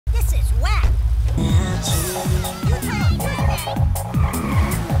This is whack.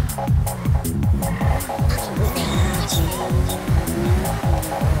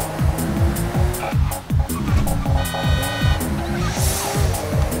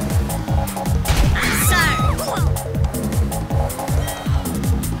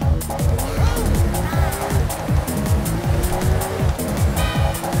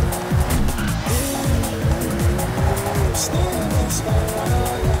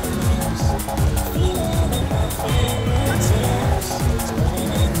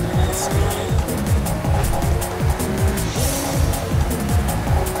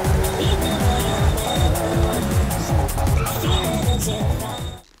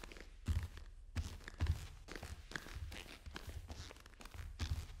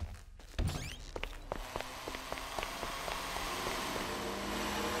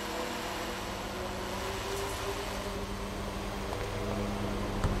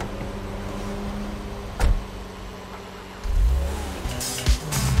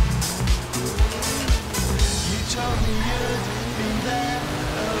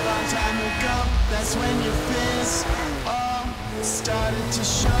 That's when your fears all started to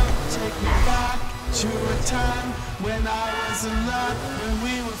show. Take me back to a time when I was alone, when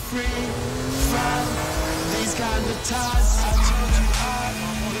we were free from these kind of ties. I told you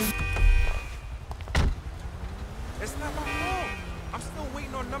It's not my fault. I'm still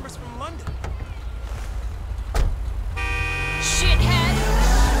waiting on numbers from London. Shithead!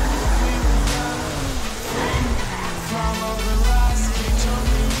 from all the lies you told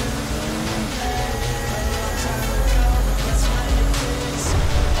me. That's when your fears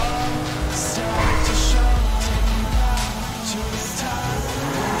all started to show. Take me back to the time.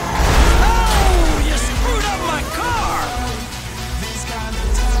 Oh, you screwed up my car! These kind of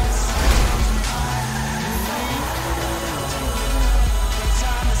ties. The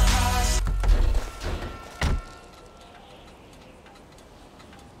time has passed.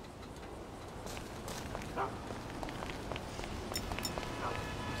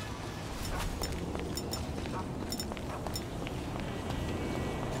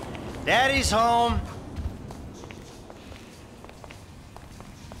 Daddy's home.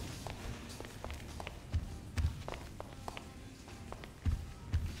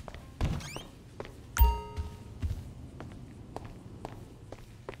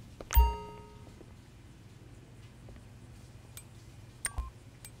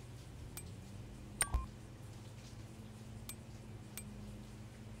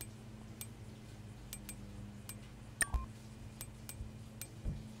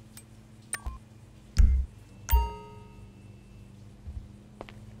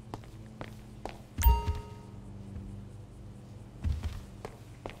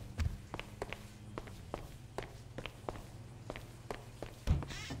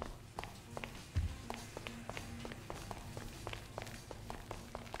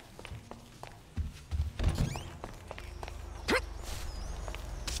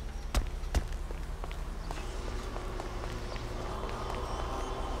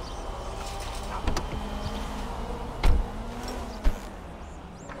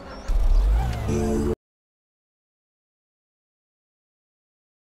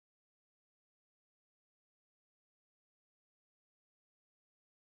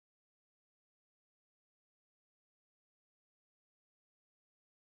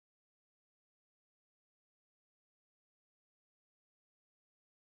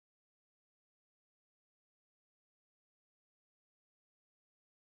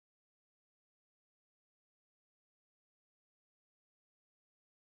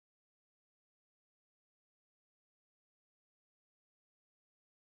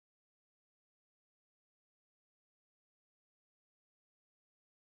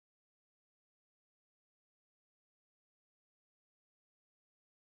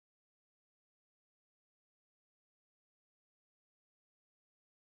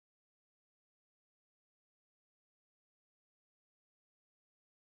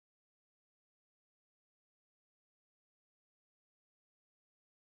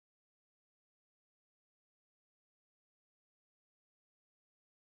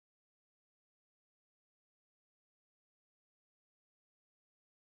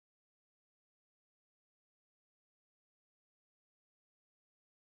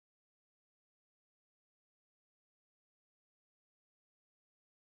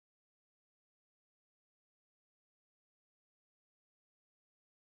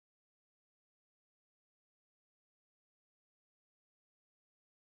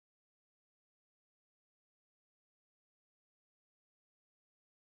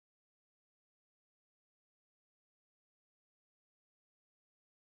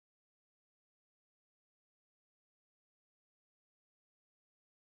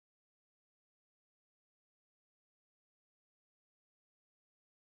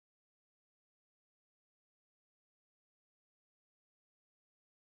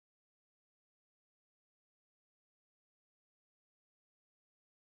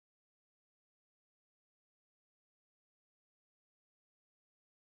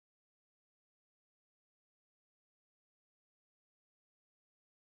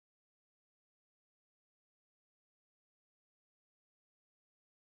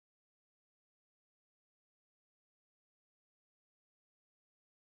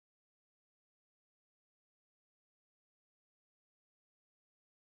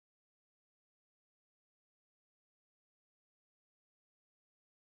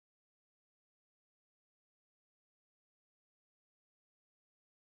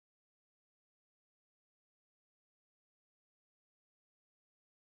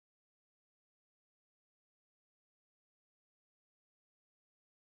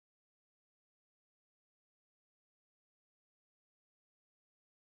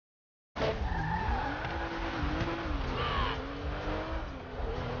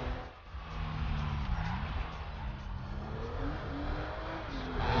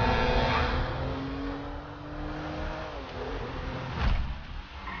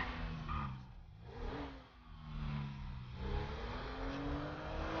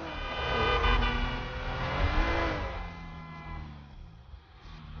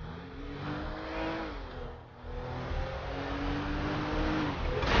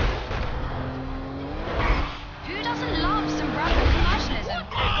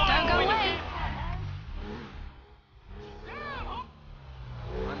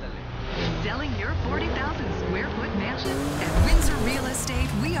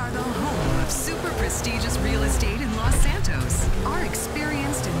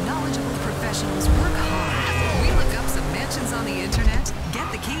 professionals work hard. We look up some mansions on the internet, get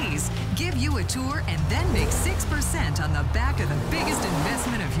the keys, give you a tour, and then make 6% on the back of the biggest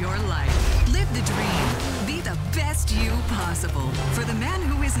investment of your life. Live the dream. Be the best you possible. For the man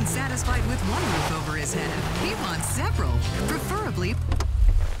who isn't satisfied with one roof over his head, he wants several, preferably.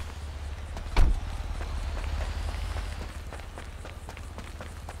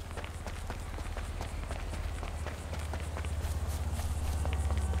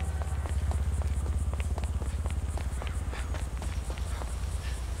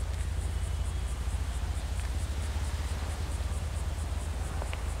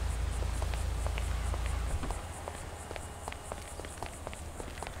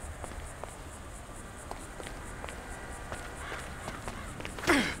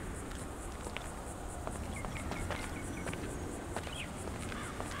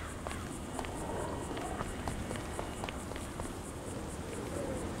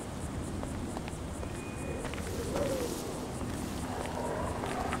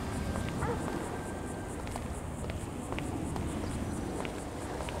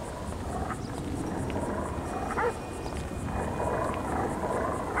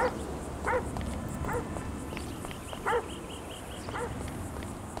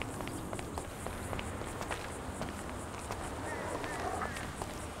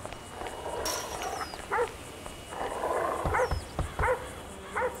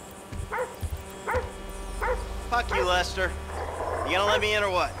 Fuck you, Lester. You gonna let me in or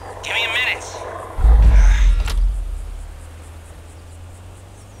what? Give me a minute.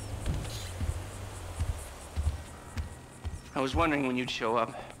 I was wondering when you'd show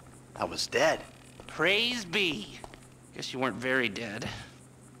up. I was dead. Praise be. Guess you weren't very dead.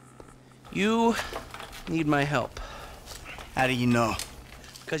 You need my help. How do you know?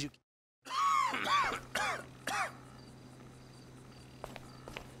 Because you...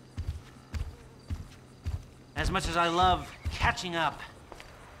 As much as I love catching up,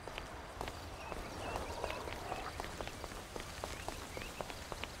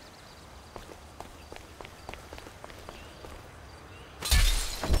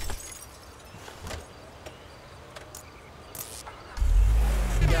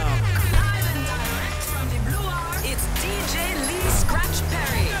 It's DJ Lee Scratch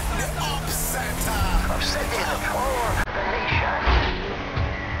Perry.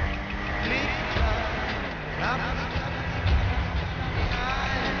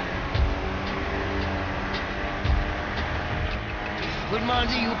 Good morning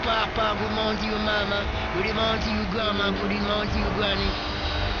to you, Papa. Good morning to you, Mama. Good morning to you, Grandma. Good morning to you, Granny.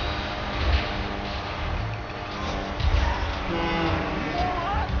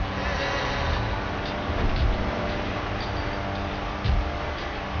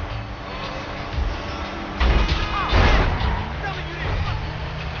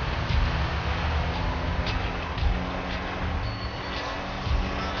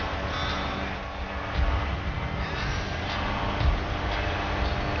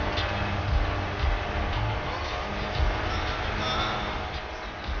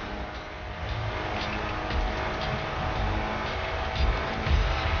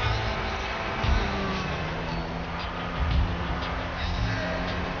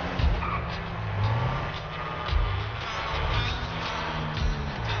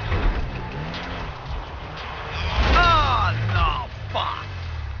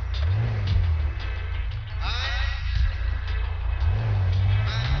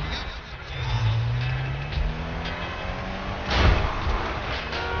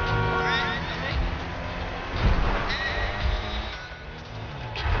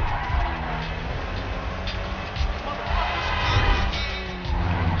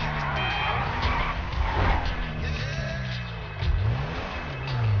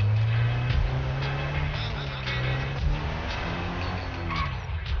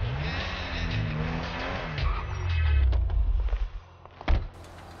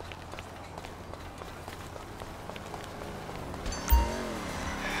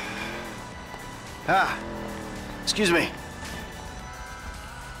 Excuse me.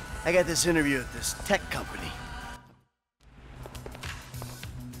 I got this interview at this tech company.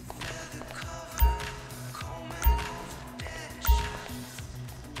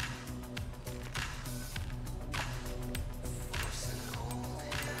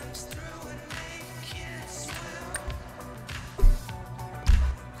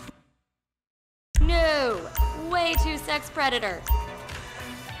 No! Way too sex predator.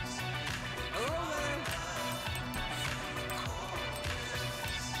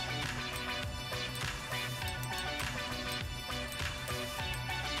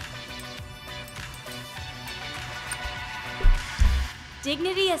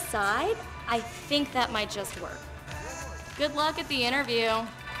 Dignity aside, I think that might just work. Good luck at the interview.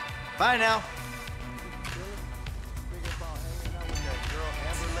 Bye now.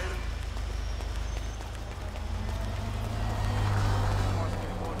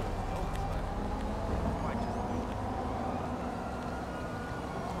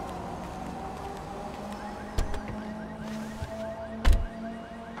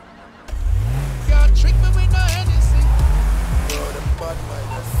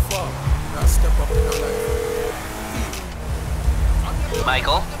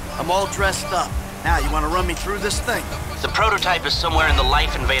 Michael? I'm all dressed up. Now, you want to run me through this thing? The prototype is somewhere in the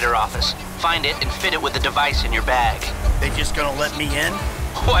Life Invader office. Find it and fit it with the device in your bag. They just gonna let me in?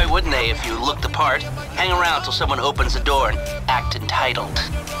 Why wouldn't they if you look the part? Hang around till someone opens the door and act entitled.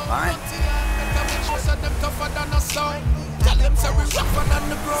 Fine.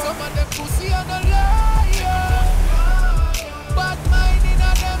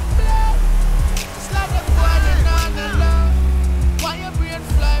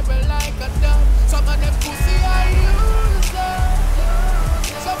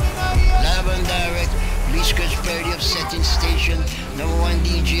 Live and direct, Blisker's party of setting station. Number one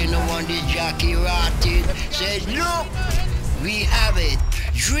DJ, no one disc jockey rotted. Says no, we have it.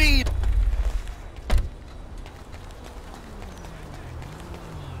 Dream.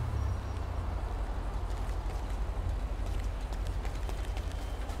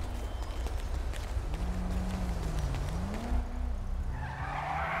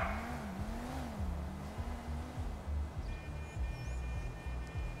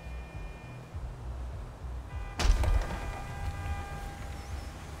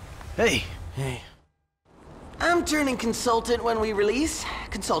 Hey. Hey. I'm turning consultant when we release.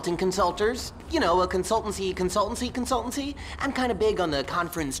 Consulting consulters. You know, a consultancy. I'm kind of big on the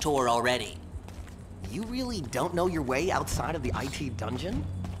conference tour already. You really don't know your way outside of the IT dungeon?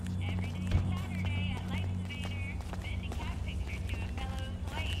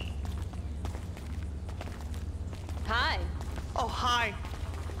 Hi. Oh, hi.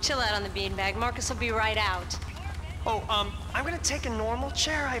 Chill out on the beanbag. Marcus will be right out. Oh, I'm gonna take a normal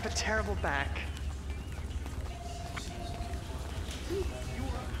chair. I have a terrible back.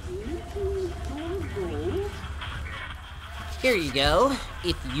 Here you go.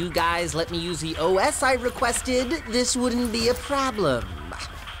 If you guys let me use the OS I requested, this wouldn't be a problem.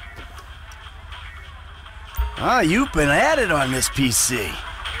 Ah, you've been at it on this PC.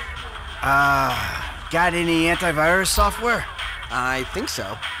 Got any antivirus software? I think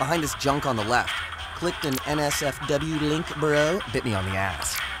so. Behind this junk on the left. Clicked an NSFW link, bro. Bit me on the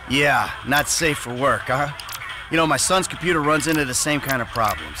ass. Yeah, not safe for work, huh? You know, my son's computer runs into the same kind of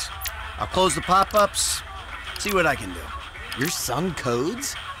problems. I'll close the pop-ups, see what I can do. Your son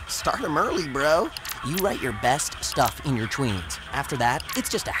codes? Start him early, bro. You write your best stuff in your tweens. After that, it's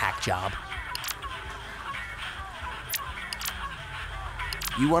just a hack job.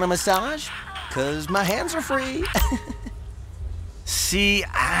 You want a massage? 'Cause my hands are free. See,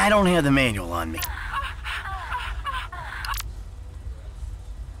 I don't have the manual on me.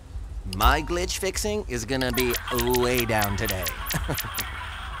 My glitch fixing is gonna be way down today.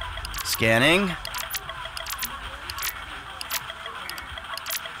 Scanning.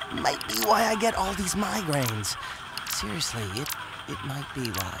 Might be why I get all these migraines. Seriously, it might be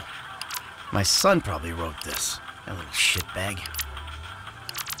why. My son probably wrote this, that little shitbag.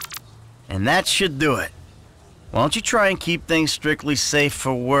 And that should do it. Why don't you try and keep things strictly safe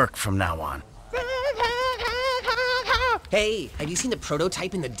for work from now on? Hey, have you seen the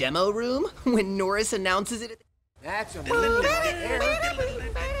prototype in the demo room? When Norris announces it? That's a movie right there.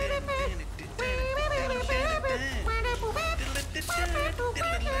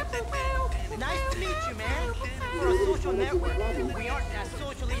 Nice to meet you, man. We're a social network. We aren't as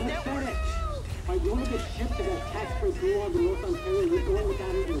socially networked. Are you want to get shipped to that tax-free brew on the Los Santos? You're going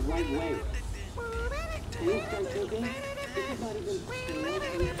without it in the right way. And you start thinking, this is not even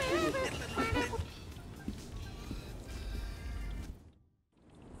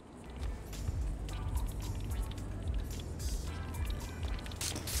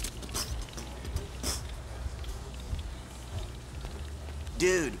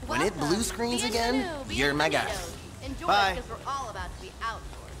Dude, when it blue screens again, you're my guy. Enjoy, Bye. because we're all about to be outdoors.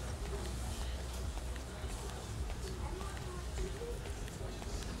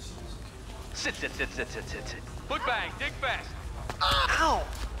 Sit. Foot bang, dig fast. Ow!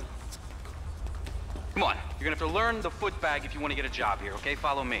 Come on, you're gonna have to learn the foot bag if you want to get a job here, okay?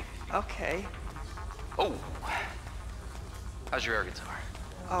 Follow me. Okay. Oh. How's your air guitar?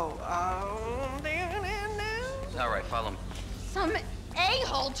 Oh, All right, follow me.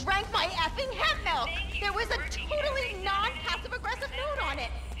 a-hole drank my effing hemp milk. There was a totally non-passive-aggressive note on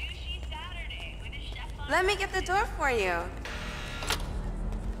it. Let me get the door for you.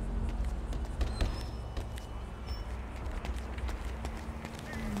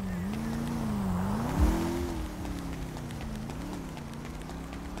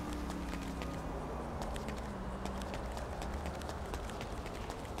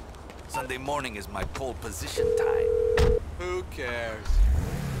 Sunday morning is my pole position time. Who cares?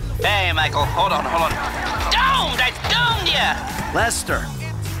 Hey, Michael, hold on. Doomed! I doomed ya! Lester,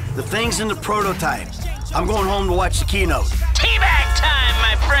 the thing's in the prototype. I'm going home to watch the keynote. Teabag time,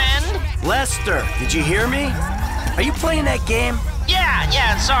 my friend! Lester, did you hear me? Are you playing that game?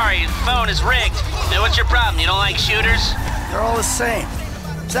 Yeah, sorry, the phone is rigged. Now, what's your problem? You don't like shooters? They're all the same.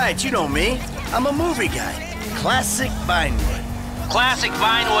 Besides, you know me. I'm a movie guy. Classic Vinewood. Classic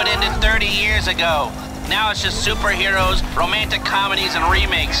Vinewood ended 30 years ago. Now it's just superheroes, romantic comedies, and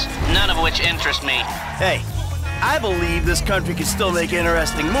remakes, none of which interest me. Hey, I believe this country can still make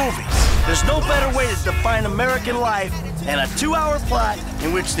interesting movies. There's no better way to define American life than a 2-hour plot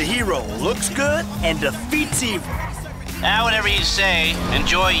in which the hero looks good and defeats evil. Whatever you say.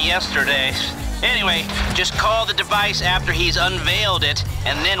 Enjoy yesterday. Anyway, just call the device after he's unveiled it,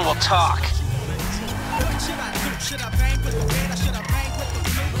 and then we'll talk.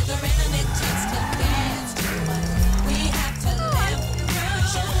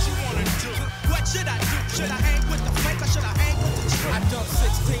 Should I hang with the flake or should I hang with the tree? I dumped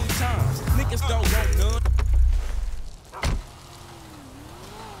 16 times. Niggas don't want none.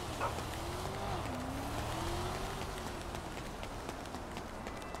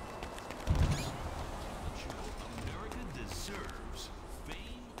 America deserves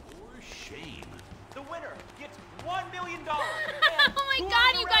fame or shame. The winner gets $1 million. Oh my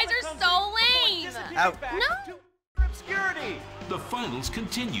god, you guys are so lame! Out. No! Obscurity. The finals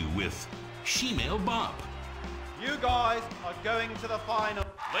continue with Shemale Bop. You guys are going to the final.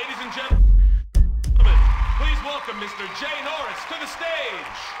 Ladies and gentlemen, please welcome Mr. Jay Norris to the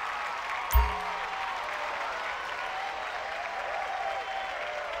stage.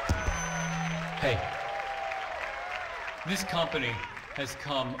 Hey, this company has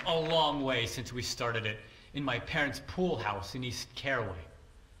come a long way since we started it in my parents' pool house in East Caraway.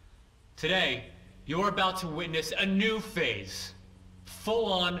 Today, you're about to witness a new phase.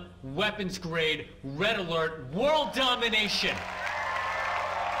 Full-on, weapons-grade, red alert, world domination!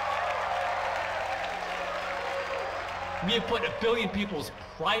 We have put 1 billion people's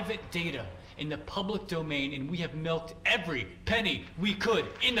private data in the public domain, and we have milked every penny we could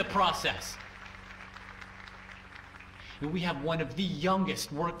in the process. And we have one of the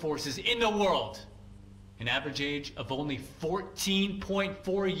youngest workforces in the world. An average age of only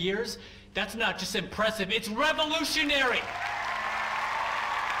 14.4 years? That's not just impressive, it's revolutionary!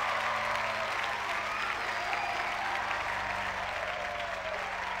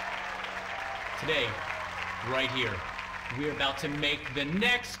 Today, right here, we're about to make the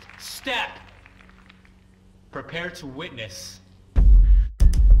next step. Prepare to witness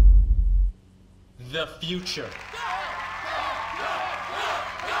the future.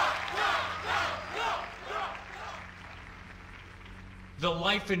 The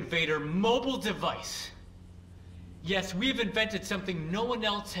Life Invader mobile device. Yes, we've invented something no one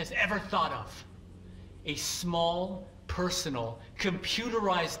else has ever thought of. A small, personal,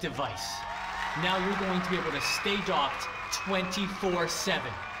 computerized device. Now you're going to be able to stay docked 24/7.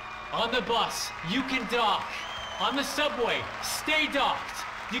 On the bus, you can dock. On the subway, stay docked.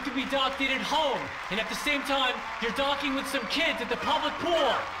 You can be docked in at home, and at the same time, you're docking with some kids at the public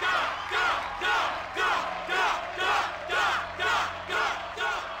pool.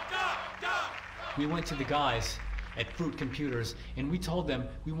 We went to the guys at Fruit Computers, and we told them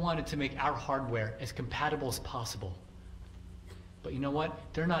we wanted to make our hardware as compatible as possible. But you know what?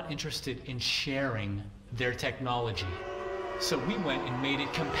 They're not interested in sharing their technology. So we went and made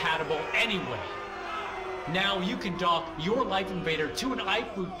it compatible anyway. Now you can dock your Life Invader to an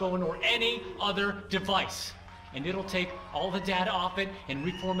iFruit phone or any other device. And it'll take all the data off it and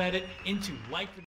reformat it into Life